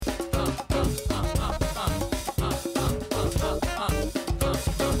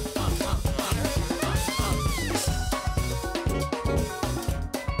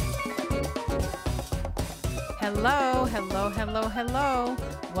Hello, hello, hello.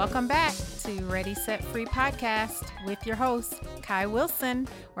 Welcome back to Ready, Set, Free podcast with your host, Kai Wilson,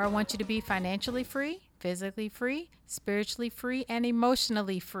 where I want you to be financially free, physically free, spiritually free, and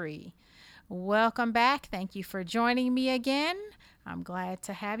emotionally free. Welcome back. Thank you for joining me again. I'm glad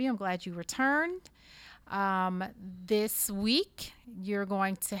to have you. I'm glad you returned. This week, you're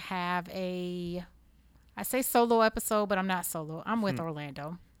going to have I say solo episode, but I'm not solo. I'm with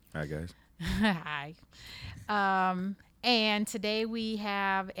Orlando. Hi, guys. Hi. And today we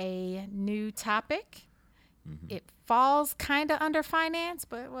have a new topic. Mm-hmm. It falls kind of under finance,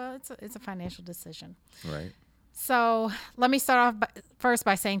 but well, it's a financial decision. Right. So let me start off first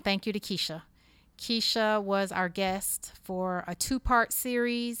by saying thank you to Keisha. Keisha was our guest for a 2-part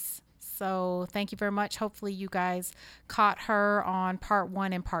series. So thank you very much. Hopefully you guys caught her on part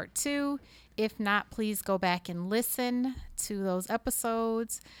 1 and part 2. If not, please go back and listen to those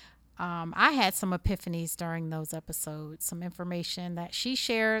episodes. I had some epiphanies during those episodes, some information that she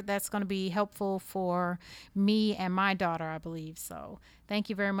shared that's going to be helpful for me and my daughter, I believe. So thank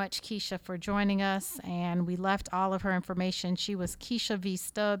you very much, Keisha, for joining us. And we left all of her information. She was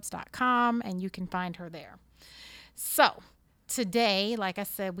KeishaVStubbs.com, and you can find her there. So today, like I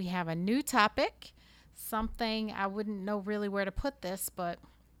said, we have a new topic, something I wouldn't know really where to put this, but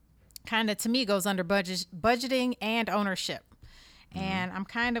kind of to me goes under budgeting and ownership. And I'm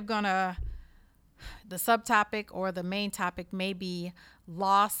kind of the subtopic or the main topic may be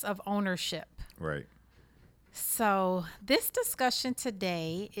loss of ownership. Right. So this discussion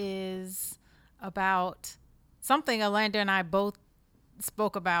today is about something Orlando and I both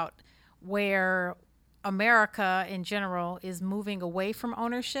spoke about, where America in general is moving away from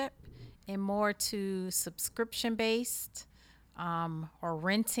ownership and more to subscription-based or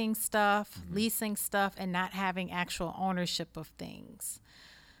renting stuff, leasing stuff, and not having actual ownership of things.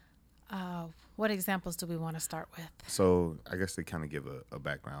 What examples do we want to start with? So I guess they kind of give a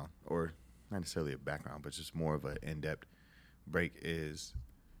background, or not necessarily a background, but just more of an in-depth break is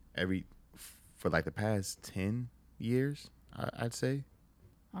for like the past 10 years, I'd say.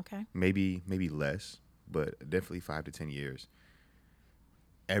 Okay. Maybe less, but definitely 5 to 10 years.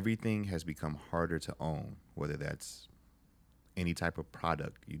 Everything has become harder to own, whether that's any type of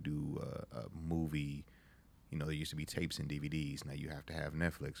product. You do a movie, there used to be tapes and DVDs. Now you have to have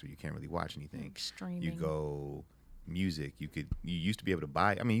Netflix, or you can't really watch anything. Streaming. You go music. You used to be able to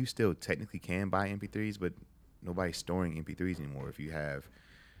buy. I mean, you still technically can buy MP3s, but nobody's storing MP3s anymore. If you have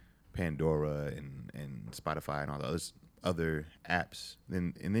Pandora and Spotify and all the other apps,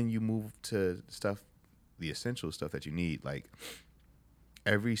 then you move to stuff, the essential stuff that you need. Like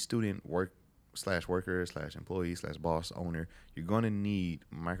every student worker / employee / boss owner, you're going to need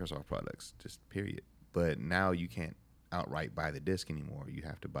Microsoft products, just period. But now you can't outright buy the disc anymore. You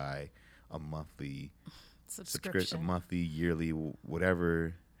have to buy a monthly subscription, a monthly, yearly,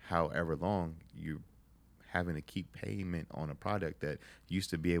 whatever, however long you're having to keep payment on a product that you used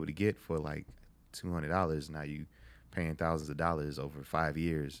to be able to get for like $200. Now you paying thousands of dollars over 5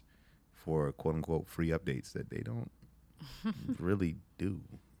 years for quote unquote free updates that they don't really do.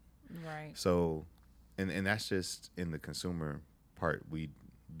 Right. So, and that's just in the consumer part. We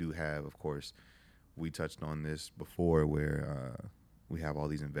do have, of course, we touched on this before, where we have all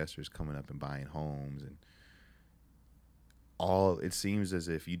these investors coming up and buying homes, and it seems as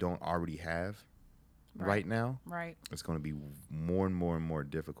if you don't already have right now. Right. It's going to be more and more and more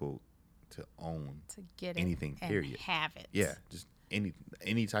difficult to own to get anything, it period. And have it. Yeah, just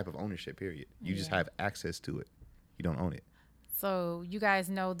any type of ownership, period. You just have access to it. You don't own it. So you guys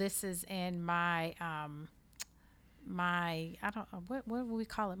know this is in my I don't know what would we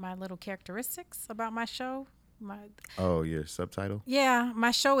call it, my little characteristics about my show. Your subtitle? Yeah, my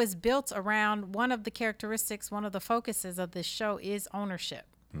show is built around one of the characteristics, one of the focuses of this show is ownership.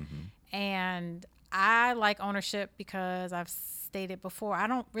 Mm-hmm. And I like ownership because I've stated before, I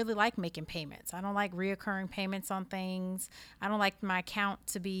don't really like making payments. I don't like reoccurring payments on things. I don't like my account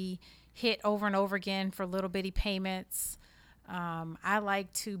to be hit over and over again for little bitty payments. I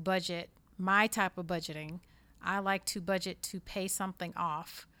like to budget, my type of budgeting. I like to budget to pay something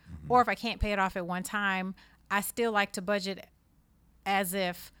off. Mm-hmm. Or if I can't pay it off at one time, I still like to budget as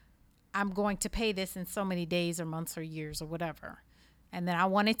if I'm going to pay this in so many days or months or years or whatever. And then I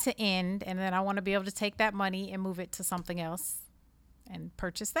want it to end, and then I want to be able to take that money and move it to something else and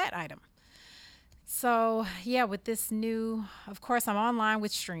purchase that item. So, yeah, with this new, of course, I'm online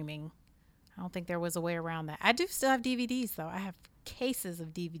with streaming. I don't think there was a way around that. I do still have DVDs, though. I have cases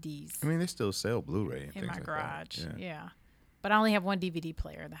of DVDs. I mean, they still sell Blu-ray and in things my like garage. That. Yeah. But I only have one DVD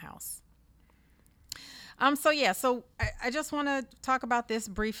player in the house. So I just want to talk about this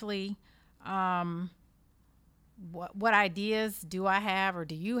briefly. what ideas do I have or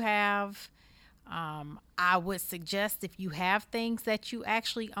do you have? I would suggest if you have things that you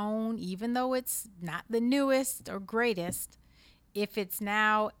actually own, even though it's not the newest or greatest, if it's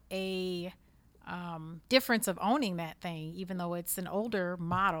now a difference of owning that thing, even though it's an older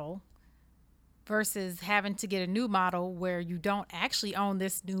model, versus having to get a new model where you don't actually own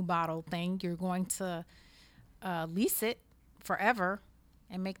this new model thing, you're going to lease it forever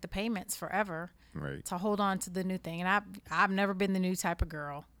and make the payments forever Right. to hold on to the new thing. And I've never been the new type of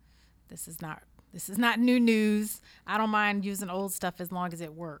girl. This is not new news. I don't mind using old stuff as long as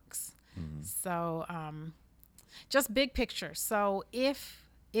it works. So just big picture. So if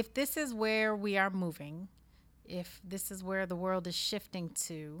this is where we are moving, if this is where the world is shifting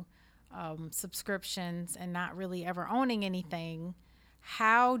to, subscriptions and not really ever owning anything,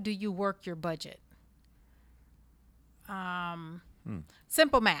 how do you work your budget?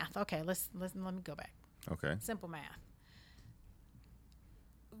 Simple math. Okay, let me go back. Okay. Simple math.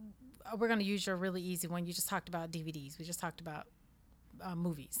 We're going to use your really easy one. You just talked about DVDs. We just talked about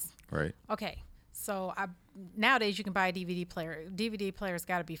movies. Right. Okay. So nowadays you can buy a DVD player. DVD player's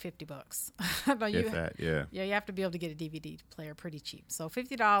got to be $50. No, If that, yeah. Yeah, you have to be able to get a DVD player pretty cheap. So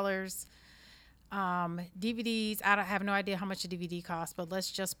 $50. DVDs, I don't have no idea how much a DVD costs, but let's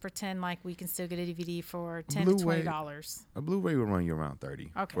just pretend like we can still get a DVD for $10 to $20. A Blu-ray will run you around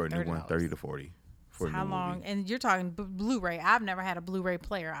 30. Okay, For a new one, $30. 30 to 40. For a How new long? movie. And you're talking Blu-ray. I've never had a Blu-ray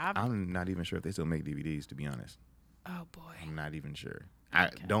player. I'm not even sure if they still make DVDs, to be honest. Oh boy. I'm not even sure. Okay.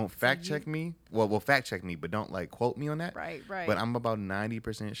 Don't fact check me. Well, fact check me, but don't like quote me on that. Right. But I'm about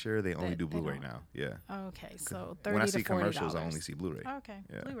 90% sure they only That do they Blu-ray don't. now. Yeah. Okay, so $30 When I to see $40. commercials, I only see Blu-ray. Okay,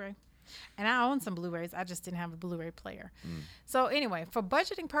 Yeah. Blu-ray. And I own some Blu-rays. I just didn't have a Blu-ray player. So anyway, for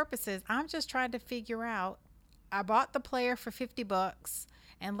budgeting purposes, I'm just trying to figure out. I bought the player for $50,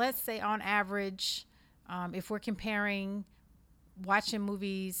 and let's say on average, if we're comparing watching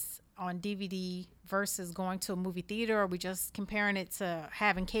movies on DVD versus going to a movie theater, or are we just comparing it to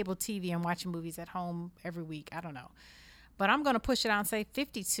having cable TV and watching movies at home every week? I don't know. But I'm going to push it out and say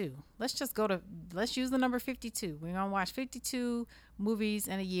 52. Let's use the number 52. We're going to watch 52 movies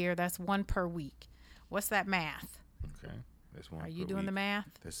in a year. That's one per week. What's that math? Okay. That's one. Are you per doing week. the math?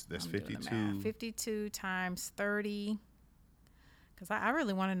 That's I'm doing the 52. math. 52 times 30. Because I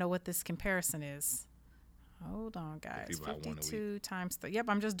really want to know what this comparison is. Hold on, guys. People out one a 52 times 30. Yep,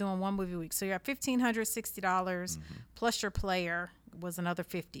 I'm just doing one movie a week. So you're at $1,560 plus your player was another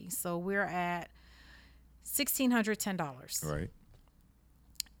 $50. So we're at $1,610. Right.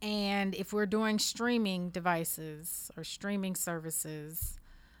 And if we're doing streaming devices or streaming services,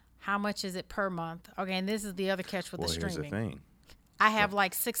 how much is it per month? Okay, and this is the other catch with Well, the here's the streaming. thing. I have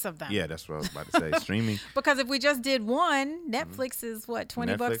like 6 of them. Yeah, that's what I was about to say. Streaming. Because if we just did one, Netflix is what,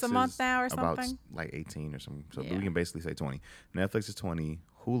 $20 Netflix a month is now or about something? like 18 or something. So Yeah. we can basically say 20. Netflix is 20.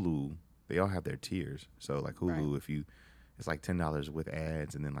 Hulu, they all have their tiers. So like Hulu, Right. if you, it's like $10 with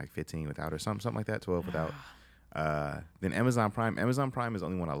ads and then like 15 without or something like that, 12 without. Then Amazon Prime. Amazon Prime is the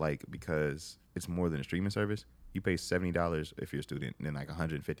only one I like because it's more than a streaming service. You pay $70 if you're a student, and then like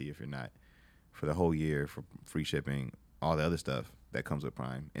 $150 if you're not, for the whole year for free shipping, all the other stuff that comes with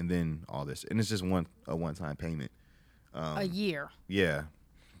Prime, and then all this, and it's just a one-time payment. A year. Yeah,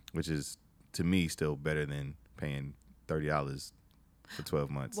 which is to me still better than paying $30 for 12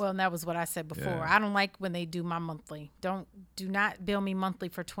 months. Well, and that was what I said before. Yeah. I don't like when they do my monthly. Do not bill me monthly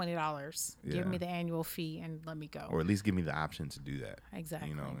for $20. Yeah. Give me the annual fee and let me go. Or at least give me the option to do that. Exactly.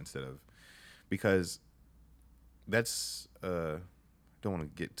 You know, instead of, because that's don't want to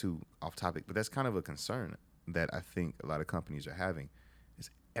get too off topic, but that's kind of a concern that I think a lot of companies are having, is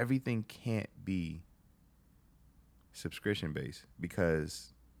everything can't be subscription based,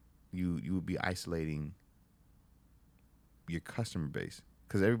 because you would be isolating your customer base,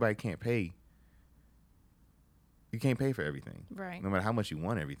 because everybody can't pay. You can't pay for everything, Right. no matter how much you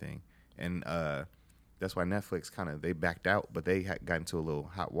want everything. And that's why Netflix they backed out, but they got into a little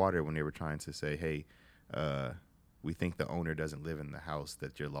hot water when they were trying to say, hey, we think the owner doesn't live in the house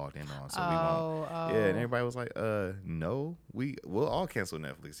that you're logged in on, so we won't. Yeah, and everybody was like, no, we'll all cancel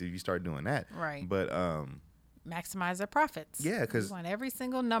Netflix if you start doing that. Right. But Maximize their profits. Yeah, 'cause- you want every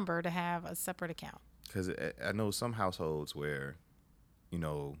single number to have a separate account. because I know some households where, you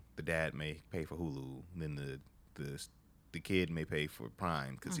know, the dad may pay for Hulu, then the kid may pay for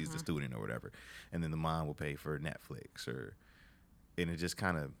Prime because he's the student or whatever, and then the mom will pay for Netflix, and it just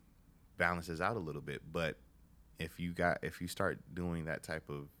kind of balances out a little bit. But if you start doing that type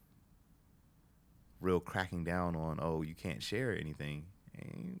of real cracking down on, you can't share anything,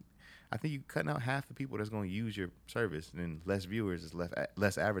 and I think you're cutting out half the people that's going to use your service, and then less viewers is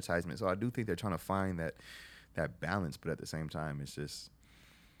less advertisement. So I do think they're trying to find that balance. But at the same time, it's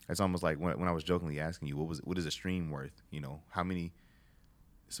almost like when I was jokingly asking you, what is a stream worth? You know, how many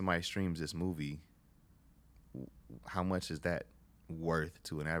somebody streams this movie, how much is that worth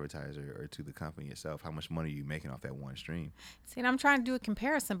to an advertiser or to the company itself? How much money are you making off that one stream? See, and I'm trying to do a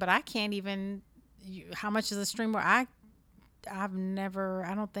comparison, but I can't even. How much is a stream? I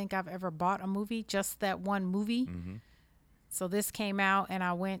don't think I've ever bought a movie, just that one movie. Mm-hmm. So this came out, and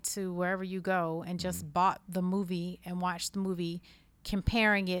I went to wherever you go and just bought the movie and watched the movie,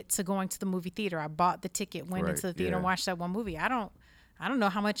 comparing it to going to the movie theater. I bought the ticket, went into the theater, and watched that one movie. I don't know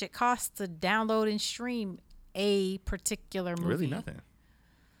how much it costs to download and stream a particular movie. Really nothing.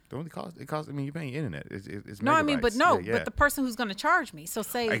 The only cost it costs. I mean, you're paying internet. It's no, megabytes. I mean, but but the person who's going to charge me. So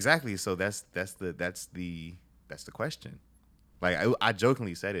say exactly. So that's the question. Like I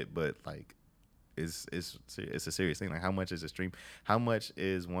jokingly said it, but like it's a serious thing. Like how much is a stream? How much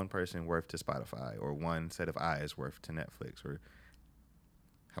is one person worth to Spotify, or one set of eyes worth to Netflix, or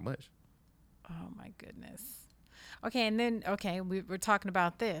how much? Oh my goodness. Okay, and then we're talking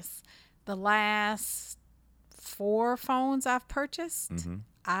about this. The last 4 phones I've purchased,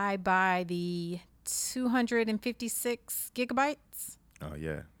 I buy the 256 gigabytes. Oh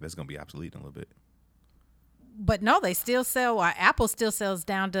yeah, that's gonna be obsolete in a little bit. But no, they still sell. Apple still sells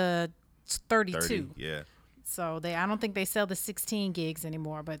down to 32. 30, yeah. So I don't think they sell the 16 gigs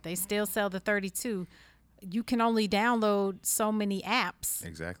anymore, but they still sell the 32. You can only download so many apps.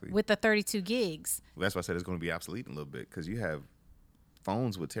 Exactly. With the 32 gigs. Well, that's why I said it's going to be obsolete in a little bit, because you have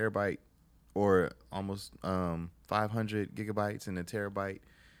phones with terabyte or almost 500 gigabytes and a terabyte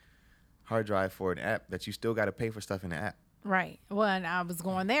hard drive for an app that you still got to pay for stuff in the app. Right. Well, and I was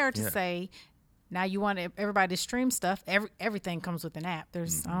going there to say, now you want everybody to stream stuff. Everything comes with an app. I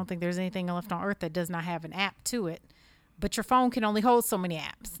don't think there's anything left on earth that does not have an app to it. But your phone can only hold so many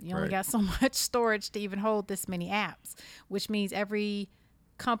apps. You only got so much storage to even hold this many apps, which means every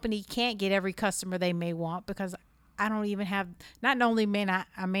company can't get every customer they may want, because I don't even have, not only may not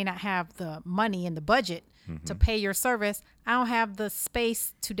have the money and the budget to pay your service, I don't have the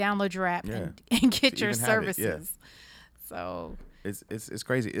space to download your app and get your services. So it's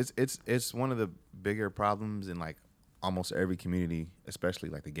crazy. It's one of the bigger problems in like almost every community, especially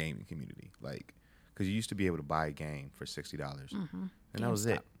like the gaming community. Like, because you used to be able to buy a game for $60, and that was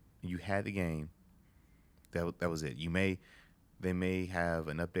it. You had the game. That was it. They may have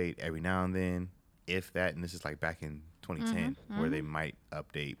an update every now and then, if that. And this is like back in 2010, where they might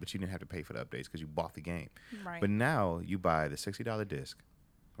update, but you didn't have to pay for the updates because you bought the game. Right. But now you buy the $60 disc,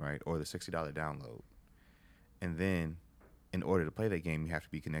 right, or the $60 download, and then in order to play that game, you have to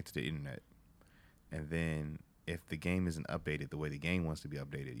be connected to the internet. And then if the game isn't updated the way the game wants to be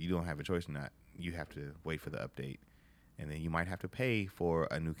updated, you don't have a choice or not. You have to wait for the update. And then you might have to pay for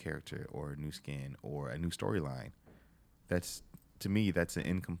a new character or a new skin or a new storyline. To me, that's an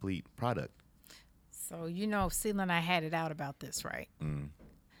incomplete product. So, Celia and I had it out about this, right?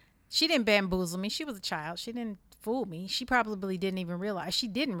 She didn't bamboozle me. She was a child. She didn't fool me. She probably didn't even realize. She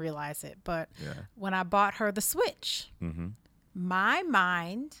didn't realize it. But when I bought her the Switch, my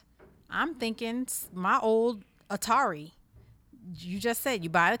mind, I'm thinking my old Atari. You just said you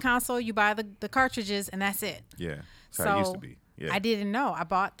buy the console, you buy the cartridges, and that's it. Yeah, that's how it used to be. Yeah. I didn't know. I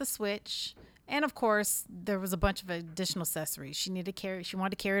bought the Switch, and of course, there was a bunch of additional accessories. She wanted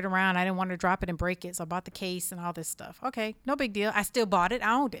to carry it around. I didn't want to drop it and break it, so I bought the case and all this stuff. Okay, no big deal. I still bought it.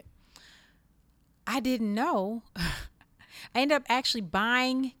 I owned it. I didn't know. I ended up actually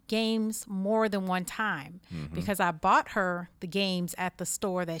buying games more than one time because I bought her the games at the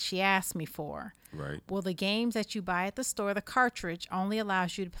store that she asked me for. Right. Well, the games that you buy at the store, the cartridge only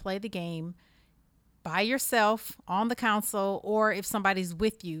allows you to play the game by yourself on the console, or if somebody's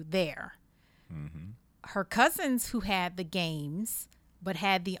with you there. Her cousins who had the games but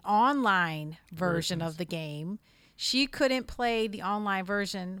had the online version of the game, she couldn't play the online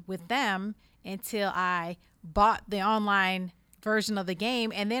version with them until I bought the online version of the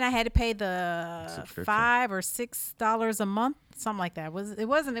game, and then I had to pay the $5 or $6 a month, something like that. It was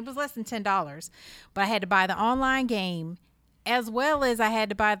less than $10, but I had to buy the online game as well as I had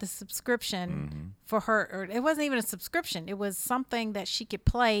to buy the subscription for her. Or it wasn't even a subscription; it was something that she could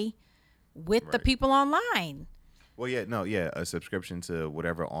play with the people online. Well, a subscription to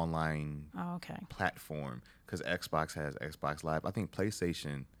whatever online platform, because Xbox has Xbox Live. I think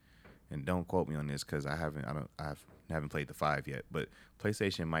PlayStation. And don't quote me on this because I haven't played the 5 yet, but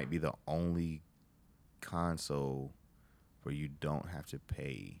PlayStation might be the only console where you don't have to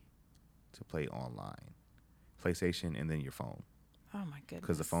pay to play online. PlayStation and then your phone. Oh my goodness!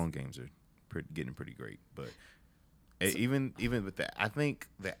 Because the phone games are getting pretty great, but even with that, I think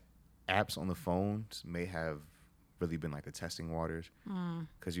the apps on the phones may have really been like the testing waters,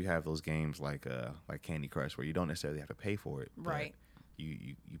 because you have those games like Candy Crush where you don't necessarily have to pay for it, Right. but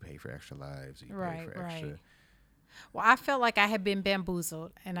you pay for extra lives, you pay Right, for extra. right. Well, I felt like I had been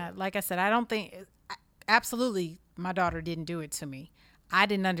bamboozled, and like I said, I don't think absolutely my daughter didn't do it to me. I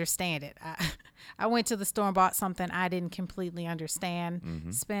didn't understand it. I went to the store and bought something I didn't completely understand.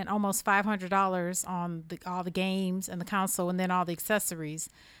 Spent almost $500 on all the games and the console, and then all the accessories,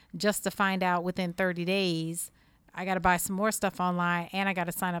 just to find out within 30 days I got to buy some more stuff online, and I got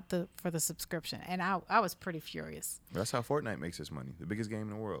to sign up for the subscription. And I was pretty furious. That's how Fortnite makes its money. The biggest game in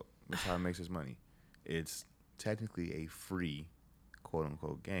the world. That's how it makes its money. It's technically a free, quote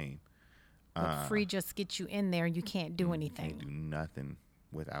unquote, game. But free just gets you in there, and you can't do anything. Can't do nothing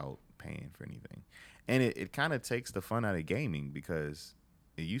without paying for anything. And it kind of takes the fun out of gaming, because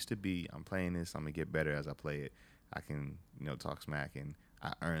it used to be, I'm playing this, I'm going to get better as I play it. I can, talk smack, and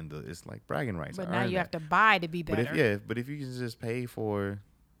I earn it's like bragging rights. But now you have to buy to be better. But if you can just pay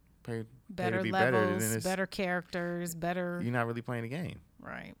better to be levels, better, then better characters, better. You're not really playing the game.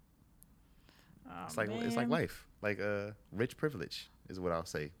 Right. Oh, it's like life, like rich privilege is what I'll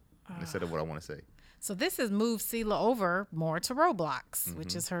say instead of what I want to say. So this has moved Sela over more to Roblox,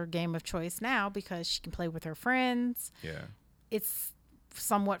 which is her game of choice now, because she can play with her friends. Yeah. It's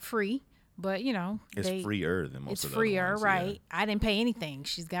somewhat free, but it's freer than most of the freer, other ones, right? yeah. I didn't pay anything.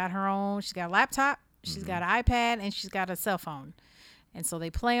 She's got her own. She's got a laptop. She's got an iPad, and she's got a cell phone. And so they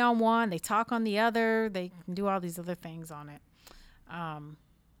play on one, they talk on the other, they can do all these other things on it.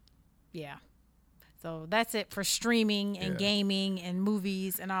 Yeah. So that's it for streaming and gaming and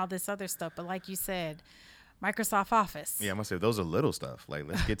movies and all this other stuff. But like you said, Microsoft Office. Yeah, I must say those are little stuff. Like,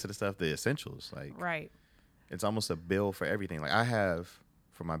 let's get to the stuff, the essentials. Like, right. It's almost a bill for everything. Like, I have,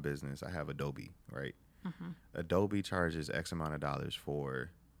 for my business, I have Adobe, right? Adobe charges X amount of dollars for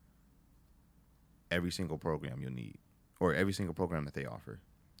every single program you'll need, or every single program that they offer.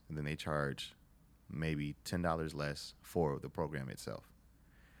 And then they charge maybe $10 less for the program itself.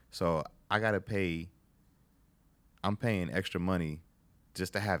 So I'm paying extra money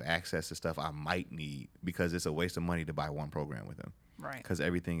just to have access to stuff I might need, because it's a waste of money to buy one program with them. Right. Because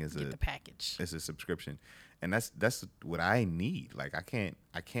everything is the package. It's a subscription. And that's what I need. Like, I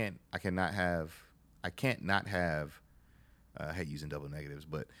cannot have I hate using double negatives,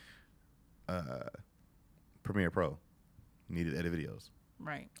 but Premiere Pro, needed edit videos.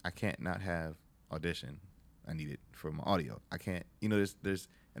 Right. I can't not have Audition. I need it for my audio. I can't, there's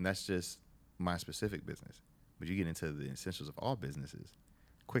and that's just my specific business. But you get into the essentials of all businesses.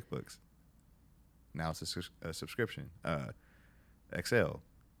 QuickBooks. Now it's a subscription. Excel,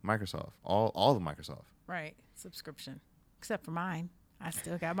 Microsoft, all of Microsoft. Right. Subscription. Except for mine. I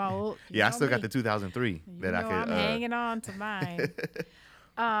still got my old. Yeah, I still got the 2003 that I could. I'm hanging on to mine.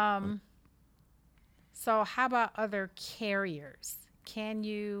 So how about other carriers? Can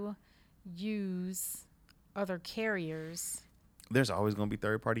you use other carriers? There's always going to be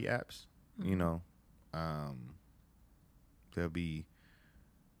third-party apps. There'll be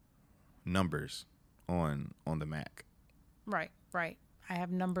numbers on the Mac. Right. I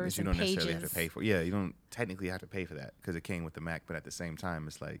have numbers you and don't pages. necessarily have to pay for. Yeah, you don't technically have to pay for that because it came with the Mac. But at the same time,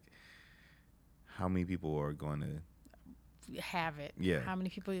 it's like, how many people are going to have it? Yeah. How many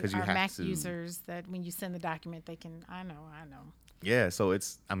people are Mac users that when you send the document, they can? I know. Yeah. So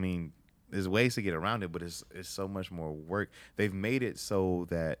there's ways to get around it, but it's so much more work. They've made it so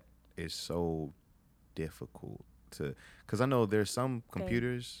that it's so difficult to, because I know there's some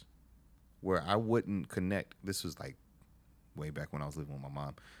computers where I wouldn't connect. This was like way back when I was living with my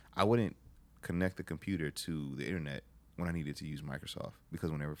mom. I wouldn't connect the computer to the internet when I needed to use Microsoft,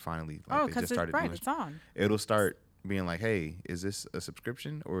 because whenever finally they just started doing it's on. It'll start being like, hey, is this a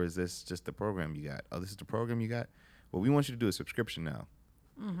subscription or is this just the program you got? Oh, this is the program you got? Well, we want you to do a subscription now.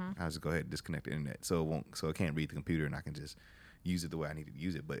 I'll just go ahead and disconnect the internet so it can't read the computer and I can just use it the way I need to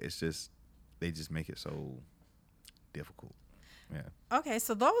use it. But it's just, they just make it so difficult. Yeah. Okay,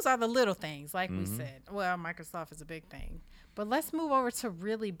 so those are the little things, like we said. Well, Microsoft is a big thing. But let's move over to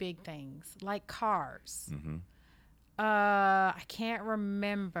really big things, like cars. I can't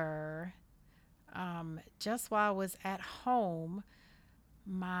remember. Just while I was at home,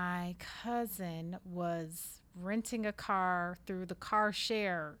 my cousin was renting a car through the car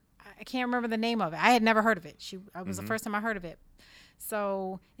share. I can't remember the name of it. I had never heard of it. It was the first time I heard of it.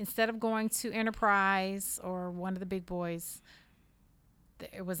 So instead of going to Enterprise or one of the big boys,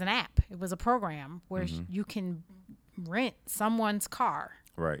 it was an app. It was a program where you can rent someone's car.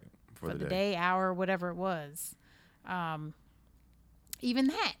 Right. For the day, hour, whatever it was. Even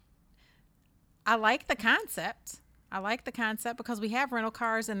that. I like the concept. I like the concept because we have rental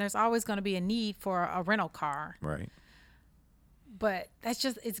cars and there's always going to be a need for a rental car. Right. But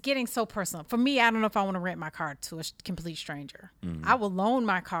it's getting so personal. For me, I don't know if I want to rent my car to a complete stranger. Mm-hmm. I will loan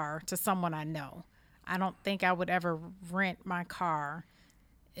my car to someone I know. I don't think I would ever rent my car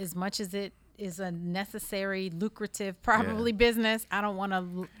as much as it is a necessary, lucrative, probably business. I don't want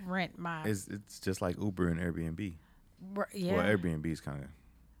to rent my. It's just like Uber and Airbnb. Yeah. Well, Airbnb is kind of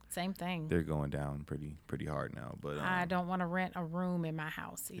same thing. They're going down pretty hard now. But I don't want to rent a room in my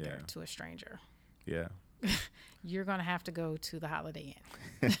house either to a stranger. Yeah. You're going to have to go to the Holiday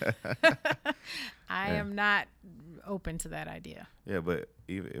Inn. I am not open to that idea. Yeah, but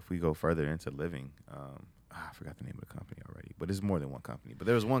if we go further into living, I forgot the name of the company already, but it's more than one company. But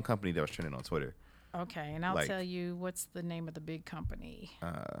there was one company that was trending on Twitter. Okay, and I'll tell you what's the name of the big company.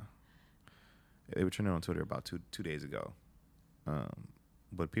 They were trending on Twitter about two days ago.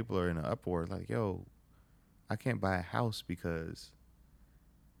 But people are in an uproar like, yo, I can't buy a house because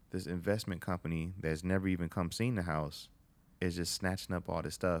this investment company that's never even come seen the house is just snatching up all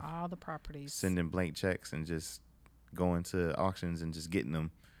this stuff. All the properties. Sending blank checks and just going to auctions and just getting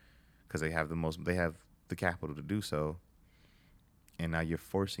them because they have the capital to do so. And now you're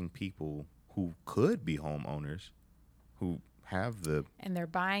forcing people who could be homeowners, who have the... And they're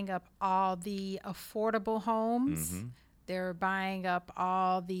buying up all the affordable homes. Mm-hmm. They're buying up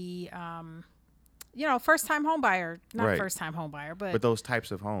all the... first-time home buyer, not first-time home buyer, but those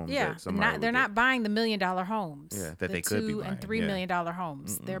types of homes. Yeah, they're not buying the $1 million homes. Yeah, that they could be buying. $2 and $3 million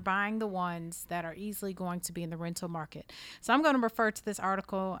homes. Mm-mm. They're buying the ones that are easily going to be in the rental market. So I'm going to refer to this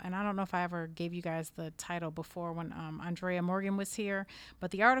article, and I don't know if I ever gave you guys the title before when Andrea Morgan was here,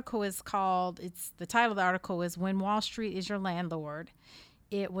 but the article is called. The title of the article is "When Wall Street is Your Landlord."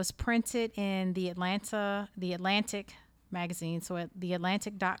 It was printed in the Atlantic magazine, so at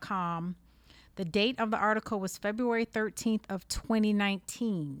theatlantic.com. The date of the article was February 13th of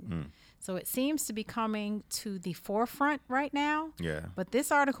 2019. So it seems to be coming to the forefront right now. Yeah. But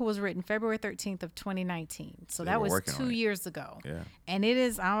this article was written February 13th of 2019. So that was 2 years ago. Yeah. And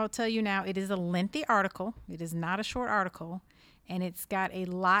I'll tell you now, it is a lengthy article. It is not a short article. And it's got a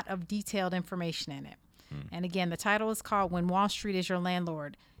lot of detailed information in it. And again, the title is called When Wall Street is Your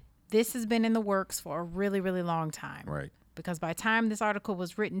Landlord. This has been in the works for a really, really long time. Right. Because by the time this article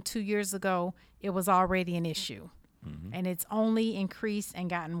was written 2 years ago, it was already an issue. Mm-hmm. And it's only increased and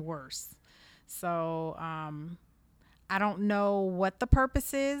gotten worse. So I don't know what the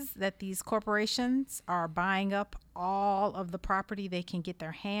purpose is that these corporations are buying up all of the property they can get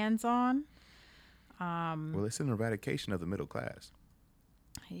their hands on. Well, it's an eradication of the middle class.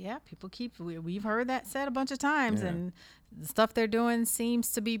 Yeah, we've heard that said a bunch of times, and the stuff they're doing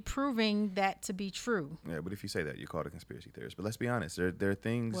seems to be proving that to be true. Yeah, but if you say that, you're called a conspiracy theorist. But let's be honest, there are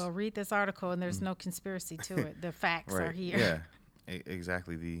things... Well, read this article, and there's no conspiracy to it. The facts are here. Yeah,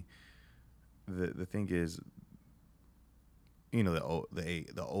 exactly. The thing is,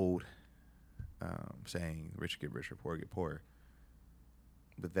 the old saying, rich get richer, poor get poorer.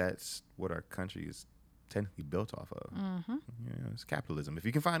 But that's what our country is technically built off of. Mm-hmm. It's capitalism. If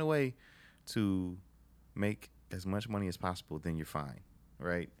you can find a way to make as much money as possible, then you're fine,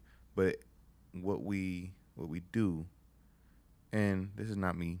 right? But what we do, and this is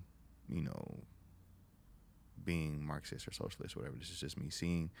not me, being Marxist or socialist or whatever. This is just me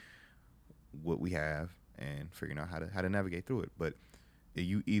seeing what we have and figuring out how to navigate through it. But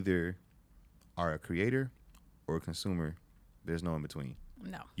you either are a creator or a consumer. There's no in between.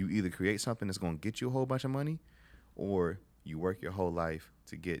 No. You either create something that's going to get you a whole bunch of money, or you work your whole life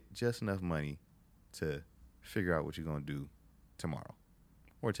to get just enough money to figure out what you're going to do tomorrow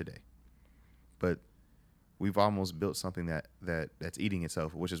or today. But we've almost built something that's eating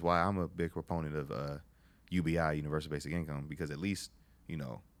itself, which is why I'm a big proponent of UBI, Universal Basic Income, because at least,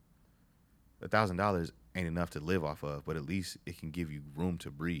 $1,000 ain't enough to live off of, but at least it can give you room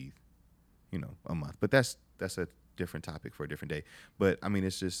to breathe, a month. But that's a different topic for a different day. But I mean,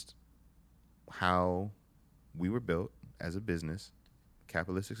 it's just how we were built as a business,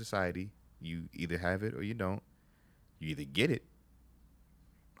 capitalistic society. You either have it or you don't. You either get it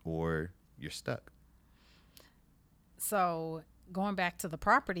or you're stuck. So going back to the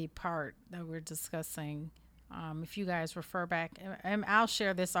property part that we're discussing, if you guys refer back, and I'll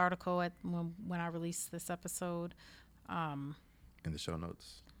share this article when I release this episode. In the show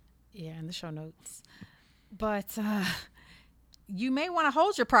notes. Yeah, in the show notes. But you may want to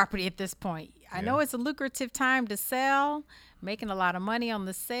hold your property at this point. I know it's a lucrative time to sell, making a lot of money on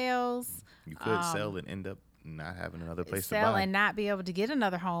the sales. You could sell and end up not having another place to buy. Sell and not be able to get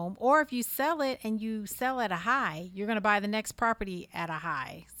another home. Or if you sell it and you sell at a high, you're going to buy the next property at a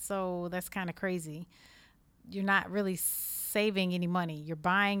high. So that's kind of crazy. you're not really saving any money. You're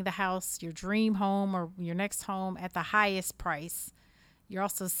buying the house, your dream home or your next home at the highest price. You're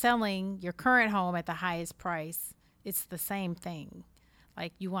also selling your current home at the highest price. It's the same thing.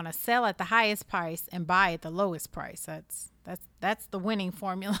 Like you want to sell at the highest price and buy at the lowest price. That's the winning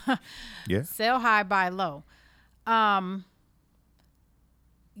formula. Yeah. Sell high, buy low.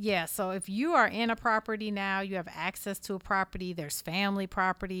 Yeah, so if you are in a property now, you have access to a property, there's family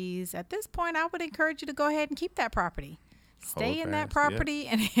properties. At this point, I would encourage you to go ahead and keep that property. Stay Hold in that fast, yeah. property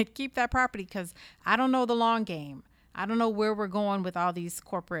and keep that property, because I don't know the long game. I don't know where we're going with all these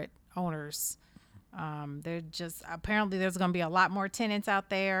corporate owners. They're just, apparently there's going to be a lot more tenants out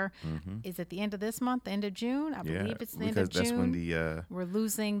there. Is it the end of this month, the end of June? I believe it's the end of June. Because that's when the We're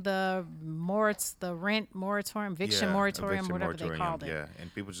losing the rent moratorium, eviction moratorium, whatever they called it. Yeah,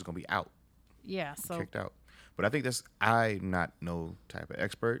 and people just gonna be out, Yeah, so kicked out. But I think I'm not no type of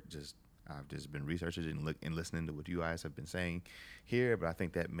expert. I've just been researching and listening to what you guys have been saying here. But I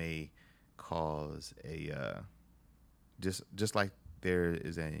think that may cause a just like there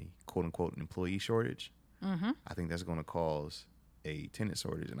is a quote unquote employee shortage. I think that's going to cause a tenant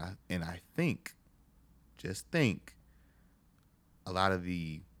shortage, and I think a lot of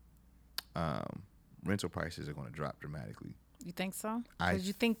the rental prices are going to drop dramatically. You think so? I Because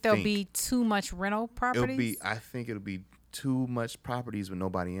you think there'll think be too much rental properties? I think it'll be too much properties with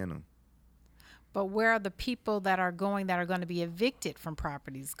nobody in them. But where are the people that are going to be evicted from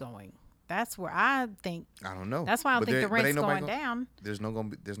properties going? That's where I think. I don't know. That's why I don't think the rent's going gonna, down. There's not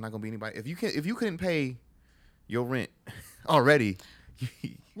gonna be anybody. If you couldn't pay your rent already.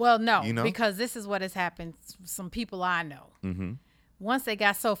 Well, no, You know? because this is what has happened. Some people I know, Mm-hmm. once they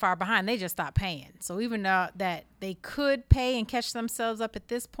got so far behind, they just stopped paying. So even though that they could pay and catch themselves up at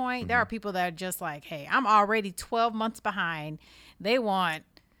this point, there are people that are just like, hey, I'm already 12 months behind. They want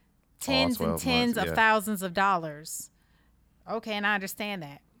tens and 12 tens months, of yeah. thousands of dollars. Okay, and I understand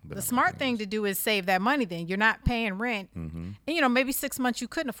that. But The I'm smart not thing to do is save that money then. You're not paying rent. Mm-hmm. And, maybe 6 months you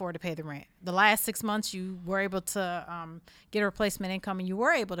couldn't afford to pay the rent. The last 6 months you were able to get a replacement income and you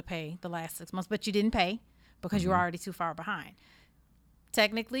were able to pay the last 6 months, but you didn't pay because you were already too far behind.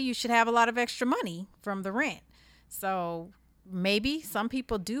 Technically, you should have a lot of extra money from the rent. So maybe some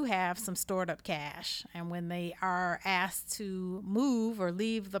people do have some stored up cash. And when they are asked to move or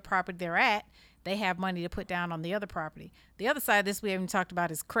leave the property they're at, they have money to put down on the other property. The other side of this we haven't talked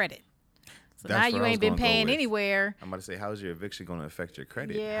about is credit. So That's now where you I was ain't been gonna go paying with. anywhere. I'm about to say, how's your eviction going to affect your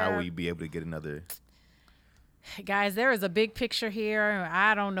credit? Yeah. How will you be able to get another? Guys, there is a big picture here.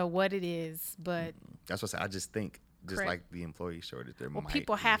 I don't know what it is, but That's what I said. I just think, Credit. like the employee shortage, there might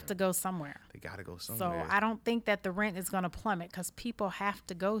people be have to go somewhere. They got to go So somewhere. I don't think that the rent is going to plummet because people have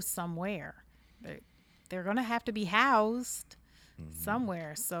to go somewhere. They're going to have to be housed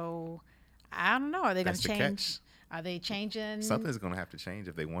somewhere. So I don't know. Are they going That's to the change? catch. Are they changing? Something's going to have to change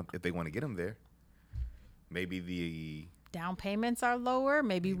if they want to get them there. Maybe the Down payments are lower.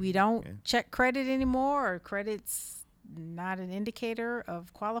 Maybe we don't yeah. check credit anymore, or credit's not an indicator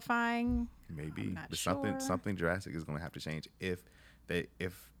of qualifying. maybe I'm not but sure. something drastic is going to have to change if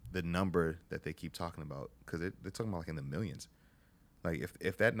the number that they keep talking about, because they're talking about like in the millions. Like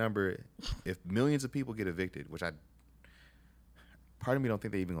if that number, if millions of people get evicted, which part of me don't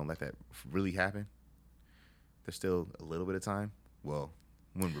think they're even gonna let that really happen. There's still a little bit of time. Well,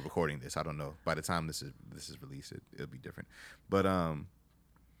 when we're recording this, I don't know. By the time this is released, it'll be different. But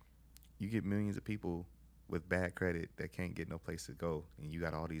you get millions of people with bad credit that can't get no place to go, and you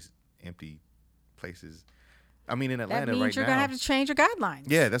got all these empty places. I mean, in Atlanta That means right you're now, going to have to change your guidelines.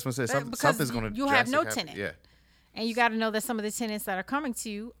 yeah, that's what I said. Because Something's gonna. you have no drastic happen. tenant. Yeah. And you got to know that some of the tenants that are coming to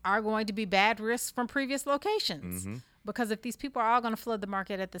you are going to be bad risks from previous locations. Mm-hmm. Because if these people are all going to flood the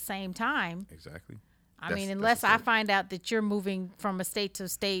market at the same time, Exactly. I mean, That's unless the I thing. find out that you're moving from a state to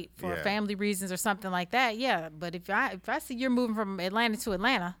state for Yeah. family reasons or something like that, yeah. But if I see you're moving from Atlanta to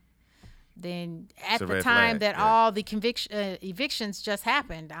Atlanta, then at a the red time flag, that yeah. all the evictions just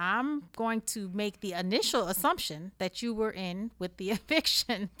happened, I'm going to make the initial assumption that you were in with the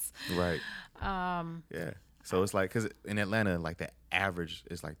evictions. Right. Yeah. So it's like, because in Atlanta, like the average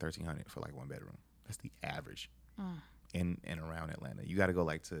is like $1,300 for like one bedroom. That's the average in and around Atlanta. You got to go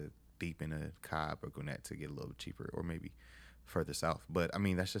like to deep into Cobb or Gwinnett to get a little cheaper, or maybe further south. But I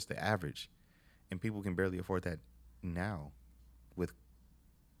mean, that's just the average, and people can barely afford that now with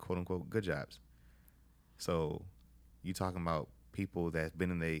quote unquote good jobs. So you talking about people that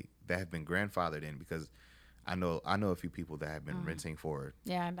have been grandfathered in, because I know a few people that have been renting for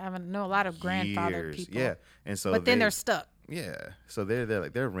Yeah, I know a lot of grandfathered years. people. Yeah, and so But then they're stuck. yeah, so they're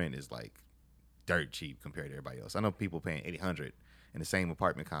like their rent is like dirt cheap compared to everybody else. I know people paying $800, in the same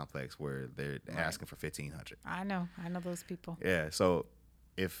apartment complex where they're asking for $1,500. I know those people. Yeah. So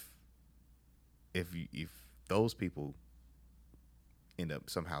if those people end up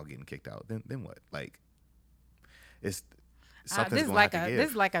somehow getting kicked out, then what? Like, it's something's gonna have to give. This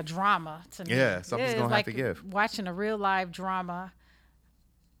is like a drama to me. Yeah, something's gonna have to give. Watching a real live drama.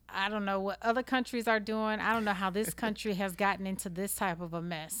 I don't know what other countries are doing. I don't know how this country has gotten into this type of a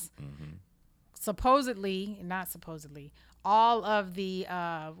mess. Not supposedly, all of the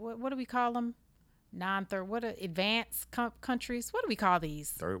what do we call them? Advanced countries? What do we call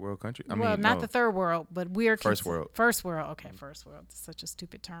these? Third world country? The third world, but we're first world. First world. Okay, first world. It's such a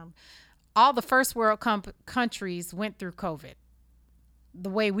stupid term. All the first world countries went through COVID the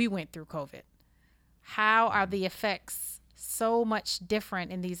way we went through COVID. How are the effects so much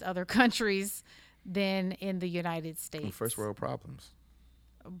different in these other countries than in the United States? First world problems.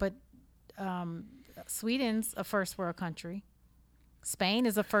 But Sweden's a first world country. Spain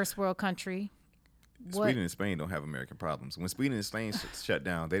is a first world country. Sweden and Spain don't have American problems. When Sweden and Spain shut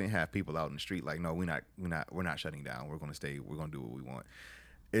down, they didn't have people out in the street like, no, we're not shutting down. We're going to stay. We're going to do what we want.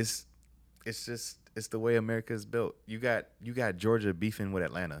 It's the way America is built. You got Georgia beefing with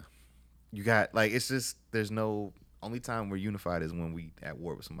Atlanta. You got it's just there's no only time we're unified is when we at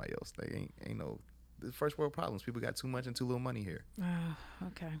war with somebody else. They ain't no the first world problems. People got too much and too little money here. Oh,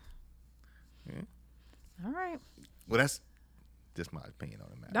 okay. Yeah. All right. Well, that's just my opinion on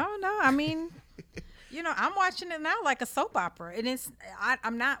the matter. No. I mean, I'm watching it now like a soap opera, and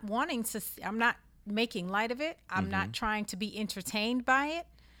I'm not wanting to. I'm not making light of it. I'm not trying to be entertained by it,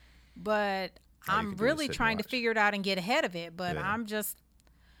 but I'm really trying to figure it out and get ahead of it. But I'm just,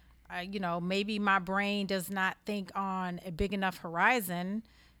 maybe my brain does not think on a big enough horizon.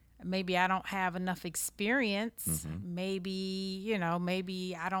 Maybe I don't have enough experience. Maybe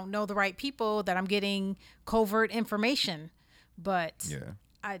I don't know the right people that I'm getting covert information. But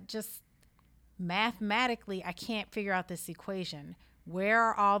I just mathematically, I can't figure out this equation. Where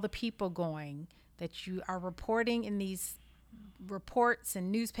are all the people going that you are reporting in these reports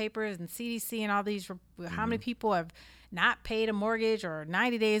and newspapers and CDC and all these? How many people have not paid a mortgage or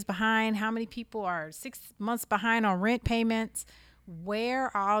 90 days behind? How many people are 6 months behind on rent payments? Where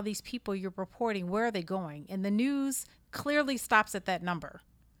are all these people you're reporting? Where are they going? And the news clearly stops at that number.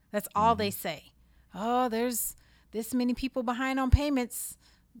 That's all they say. Oh, there's this many people behind on payments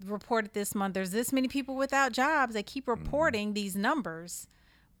reported this month. There's this many people without jobs. They keep reporting these numbers,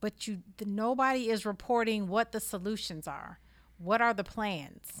 but nobody is reporting what the solutions are. What are the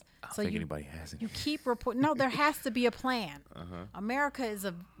plans? I don't think anybody has it. You keep reporting. No, there has to be a plan.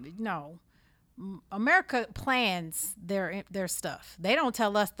 America plans their stuff. They don't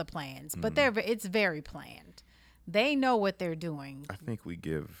tell us the plans, but it's very planned. They know what they're doing. I think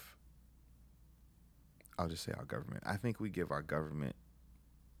I'll just say our government. I think we give our government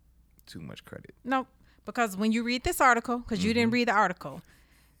too much credit. No, because when you read this article, because you didn't read the article,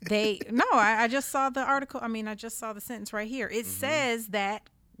 I just saw the article. I mean, I just saw the sentence right here. It says that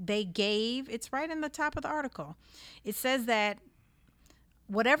it's right in the top of the article. It says that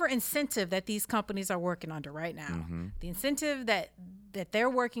whatever incentive that these companies are working under right now, the incentive that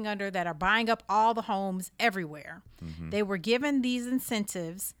they're working under that are buying up all the homes everywhere, they were given these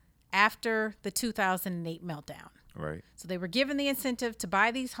incentives after the 2008 meltdown. Right. So they were given the incentive to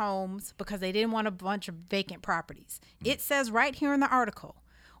buy these homes because they didn't want a bunch of vacant properties. It says right here in the article,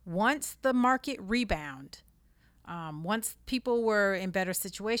 once the market rebound, once people were in better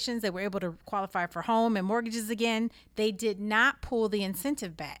situations, they were able to qualify for home and mortgages again, they did not pull the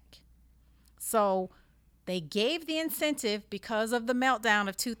incentive back. So they gave the incentive because of the meltdown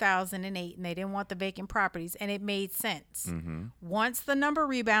of 2008, and they didn't want the vacant properties, and it made sense. Once the number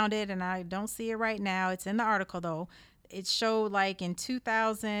rebounded, and I don't see it right now, it's in the article though, it showed like in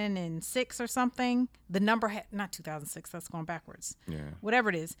 2006 or something, the number, not 2006, that's going backwards. Yeah. Whatever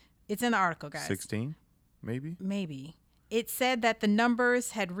it is, it's in the article, guys. 16, maybe? Maybe. It said that the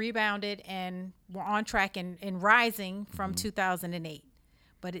numbers had rebounded and were on track and rising from 2008.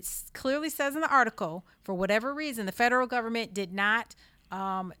 But it clearly says in the article, for whatever reason, the federal government did not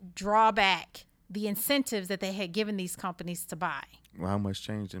draw back the incentives that they had given these companies to buy. Well, how much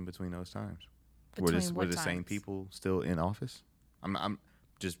changed in between those times? Were the same people still in office? I'm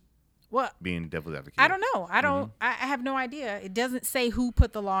just being devil's advocate. I don't know. I have no idea. It doesn't say who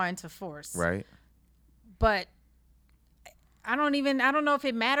put the law into force. Right. But I don't know if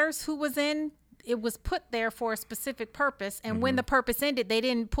it matters who was in. It was put there for a specific purpose, and when the purpose ended, they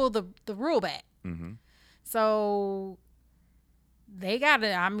didn't pull the rule back. So they got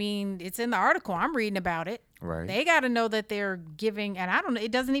it. I mean, it's in the article. I'm reading about it. Right. They got to know that they're giving, and I don't know.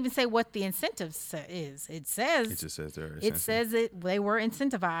 It doesn't even say what the incentives is. It says It just says they're it says they were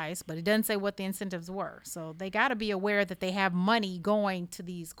incentivized, but it doesn't say what the incentives were. So they got to be aware that they have money going to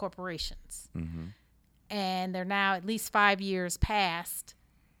these corporations, and they're now at least 5 years past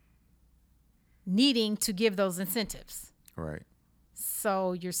needing to give those incentives. Right.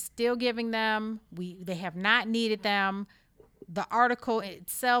 So you're still giving them. They have not needed them. The article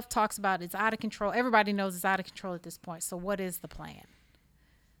itself talks about it's out of control. Everybody knows it's out of control at this point. So what is the plan?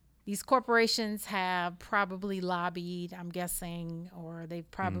 These corporations have probably lobbied, I'm guessing, or they've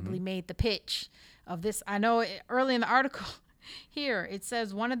probably made the pitch of this. I know early in the article here, it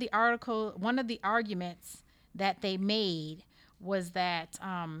says one of the arguments that they made was that,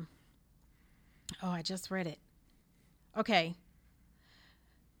 I just read it. Okay.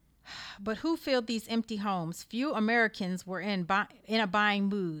 But who filled these empty homes? Few Americans were in a buying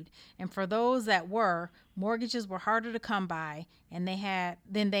mood, and for those that were, mortgages were harder to come by, and they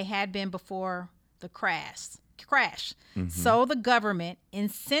had been before the crash. So the government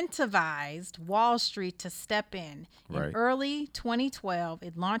incentivized Wall Street to step in. Right. In early 2012,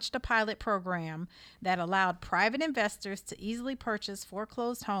 it launched a pilot program that allowed private investors to easily purchase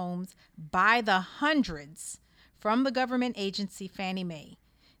foreclosed homes by the hundreds from the government agency Fannie Mae.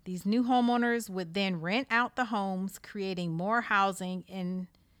 These new homeowners would then rent out the homes, creating more housing in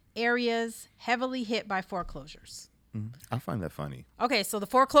areas heavily hit by foreclosures. I find that funny. Okay, so the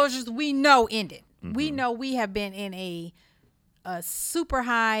foreclosures we know ended. We know we have been in a super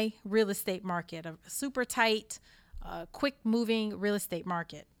high real estate market, a super tight, quick moving real estate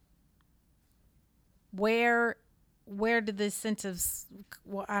market. Where did the incentives?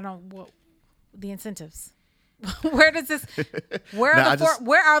 Well, the incentives. Where does this? Where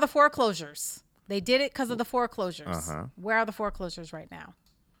are the foreclosures? They did it because of the foreclosures. Where are the foreclosures right now?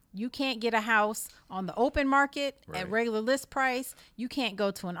 You can't get a house on the open market at regular list price. You can't go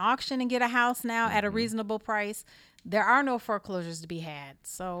to an auction and get a house now at a reasonable price. There are no foreclosures to be had.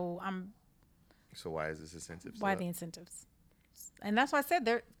 So why is this incentives? Why the incentives? And that's why I said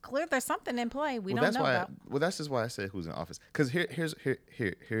there's something in play we don't know about. That's just why I said who's in office. Because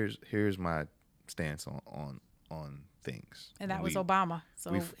here's my stance on things. And that was Obama.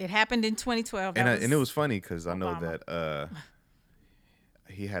 So it happened in 2012. And it was funny because I know that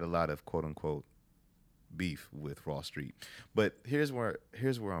he had a lot of quote unquote beef with Wall Street. But here's where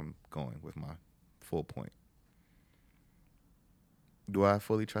I'm going with my full point. Do I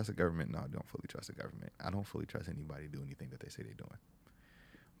fully trust the government? No, I don't fully trust the government. I don't fully trust anybody to do anything that they say they're doing.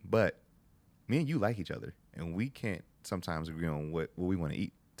 But me and you like each other, and we can't sometimes agree on what we want to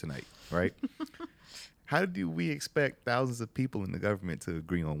eat tonight, right? How do we expect thousands of people in the government to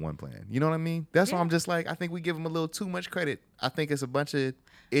agree on one plan? You know what I mean? That's why I'm just like, I think we give them a little too much credit. I think it's a bunch of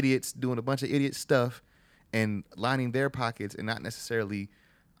idiots doing a bunch of idiot stuff and lining their pockets and not necessarily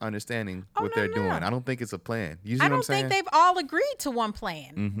understanding what they're doing. I don't think it's a plan. You see what I'm saying? I don't think they've all agreed to one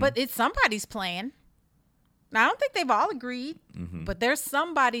plan, but it's somebody's plan. Now, I don't think they've all agreed, but there's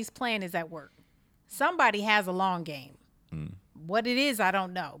somebody's plan is at work. Somebody has a long game. What it is, I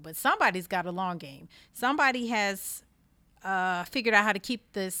don't know, but somebody's got a long game. Somebody has figured out how to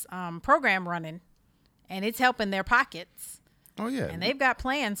keep this program running, and it's helping their pockets. Oh, yeah. And they've got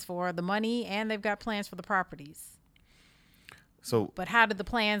plans for the money, and they've got plans for the properties. But how did the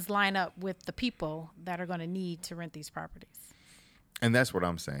plans line up with the people that are going to need to rent these properties? And that's what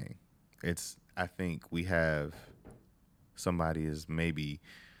I'm saying. I think we have somebody has maybe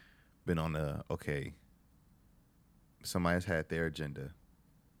been on somebody's had their agenda.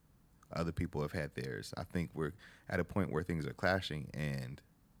 Other people have had theirs. I think we're at a point where things are clashing, and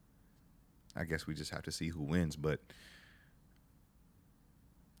I guess we just have to see who wins. But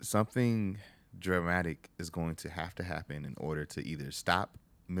something dramatic is going to happen in order to either stop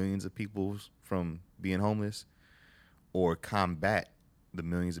millions of people from being homeless or combat the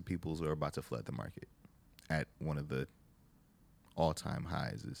millions of people who are about to flood the market at one of the all-time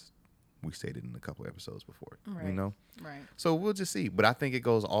highs, as we stated in a couple episodes before. Right. You know? Right. So we'll just see. But I think it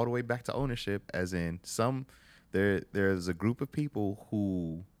goes all the way back to ownership, as in there's a group of people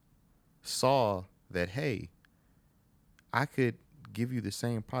who saw that, hey, I could give you the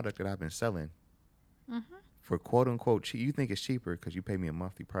same product that I've been selling for quote unquote cheap. You think it's cheaper because you pay me a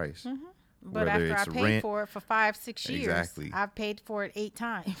monthly price. But after I paid for it for 5-6 years, exactly. I've paid for it 8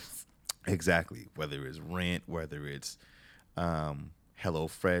 times. Exactly. Whether it's rent, whether it's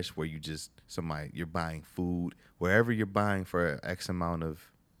HelloFresh, where you're buying food, wherever you're buying for X amount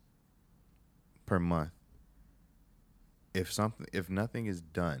of per month. If nothing is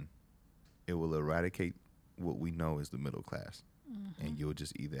done, it will eradicate what we know as the middle class. And you'll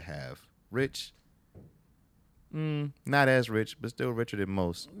just either have rich Not as rich, but still richer than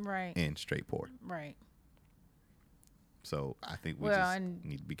most, Right. and straight poor. Right. So I think we Well, just and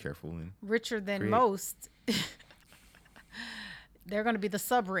need to be careful and richer than create. most. They're going to be the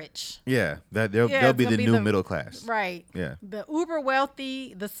sub-rich. yeah, that Yeah, they'll it's be gonna the be new the- middle class. Right. Yeah. The uber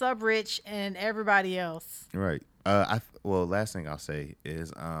wealthy, the sub-rich, and everybody else. Right. Last thing I'll say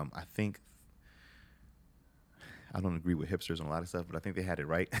is I think I don't agree with hipsters on a lot of stuff, but I think they had it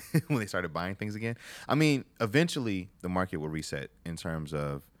right when they started buying things again. I mean, eventually the market will reset in terms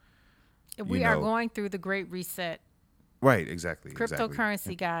of We are going through the great reset. right, exactly.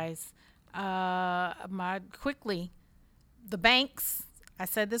 Cryptocurrency, guys. Quickly, the banks, I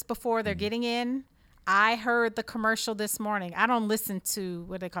said this before, they're getting in. I heard the commercial this morning. I don't listen to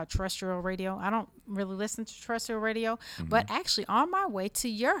what they call terrestrial radio. I don't really listen to terrestrial radio, but actually on my way to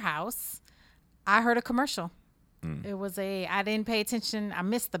your house, I heard a commercial. It was I didn't pay attention. I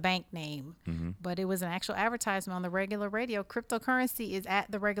missed the bank name, but it was an actual advertisement on the regular radio. Cryptocurrency is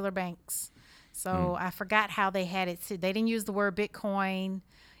at the regular banks. So I forgot how they had it. They didn't use the word Bitcoin.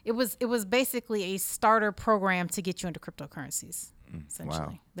 It was basically a starter program to get you into cryptocurrencies, essentially.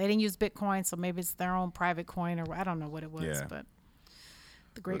 Wow. They didn't use Bitcoin, so maybe it's their own private coin, or I don't know what it was, Yeah. but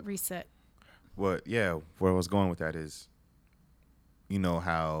the great reset. Where I was going with that is, you know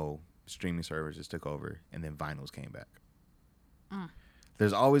how streaming services just took over and then vinyls came back.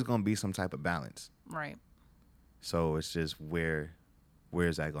 There's always going to be some type of balance. Right. So it's just where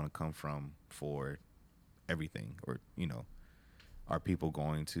is that going to come from for everything? Or, are people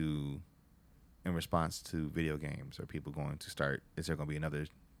going to, in response to video games, are people going to start, is there going to be another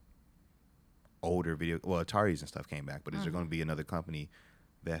older Ataris and stuff came back, but is there going to be another company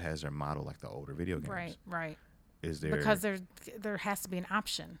that has their model like the older video games? Right. Is there, Because there has to be an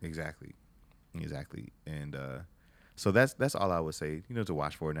option. Exactly. And so that's all I would say, to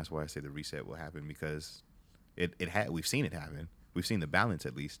watch for. And that's why I say the reset will happen, because we've seen it happen. We've seen the balance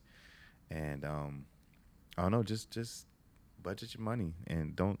at least. And I don't know, just budget your money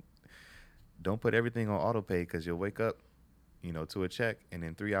and don't put everything on auto pay, because you'll wake up, to a check, and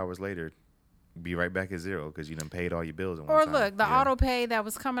then 3 hours later be right back at zero because you done paid all your bills in one Or time. look, the auto pay that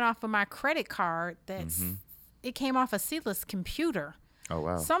was coming off of my credit card, it came off a seedless computer. Oh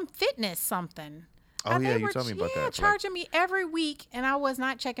wow. Some fitness something. Oh yeah, you told me about that. Charging me every week, and I was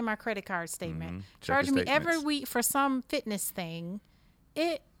not checking my credit card statement. Charging me every week for some fitness thing.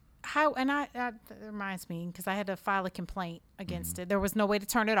 That reminds me, because I had to file a complaint against it. There was no way to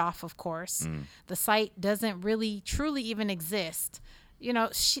turn it off, of course. The site doesn't really truly even exist.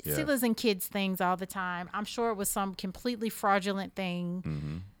 Steelers and kids things all the time. I'm sure it was some completely fraudulent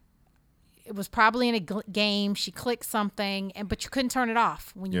thing. It was probably in a game. She clicked something, but you couldn't turn it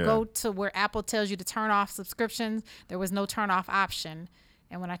off. When you go to where Apple tells you to turn off subscriptions, there was no turn off option.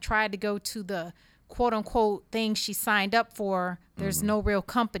 And when I tried to go to the quote unquote thing she signed up for, there's no real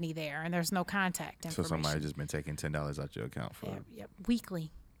company there, and there's no contact information. So somebody just been taking $10 out your account for weekly,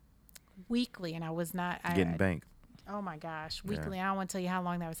 and I was not getting banked. Oh my gosh, weekly. I don't want to tell you how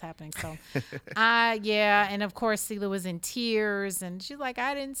long that was happening. So, and of course, Celia was in tears, and she's like,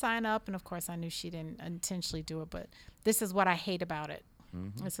 I didn't sign up. And of course, I knew she didn't intentionally do it, but this is what I hate about it.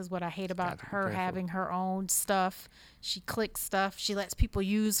 This is what I hate about her having her own stuff. She clicks stuff. She lets people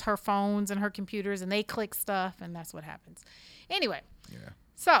use her phones and her computers, and they click stuff, and that's what happens. Anyway,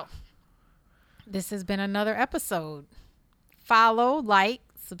 so this has been another episode. Follow, like,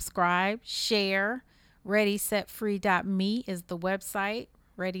 subscribe, share. ReadySetFree.me is the website.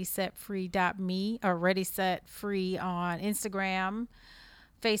 ReadySetFree.me or ReadySetFree on Instagram,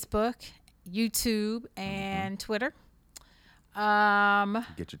 Facebook, YouTube, and Twitter.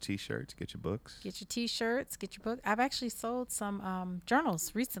 Get your t-shirts, get your books. Get your t-shirts, get your book. I've actually sold some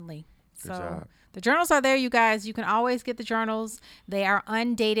journals recently. Good job. The journals are there, you guys. You can always get the journals. They are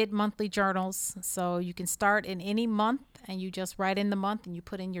undated monthly journals. So you can start in any month, and you just write in the month and you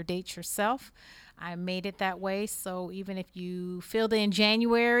put in your dates yourself. I made it that way. So even if you filled in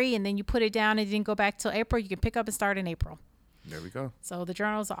January and then you put it down and didn't go back till April, you can pick up and start in April. There we go. So the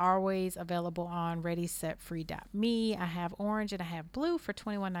journals are always available on ReadySetFree.me. I have orange and I have blue for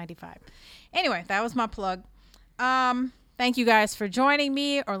 $21.95. Anyway, that was my plug. Thank you guys for joining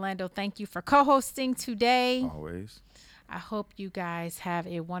me. Orlando, thank you for co-hosting today. Always. I hope you guys have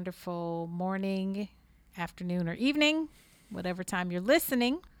a wonderful morning, afternoon, or evening, whatever time you're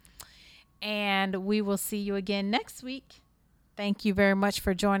listening. And we will see you again next week. Thank you very much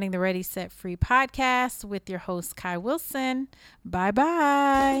for joining the Ready Set Free podcast with your host, Kai Wilson.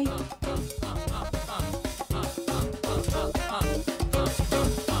 Bye-bye.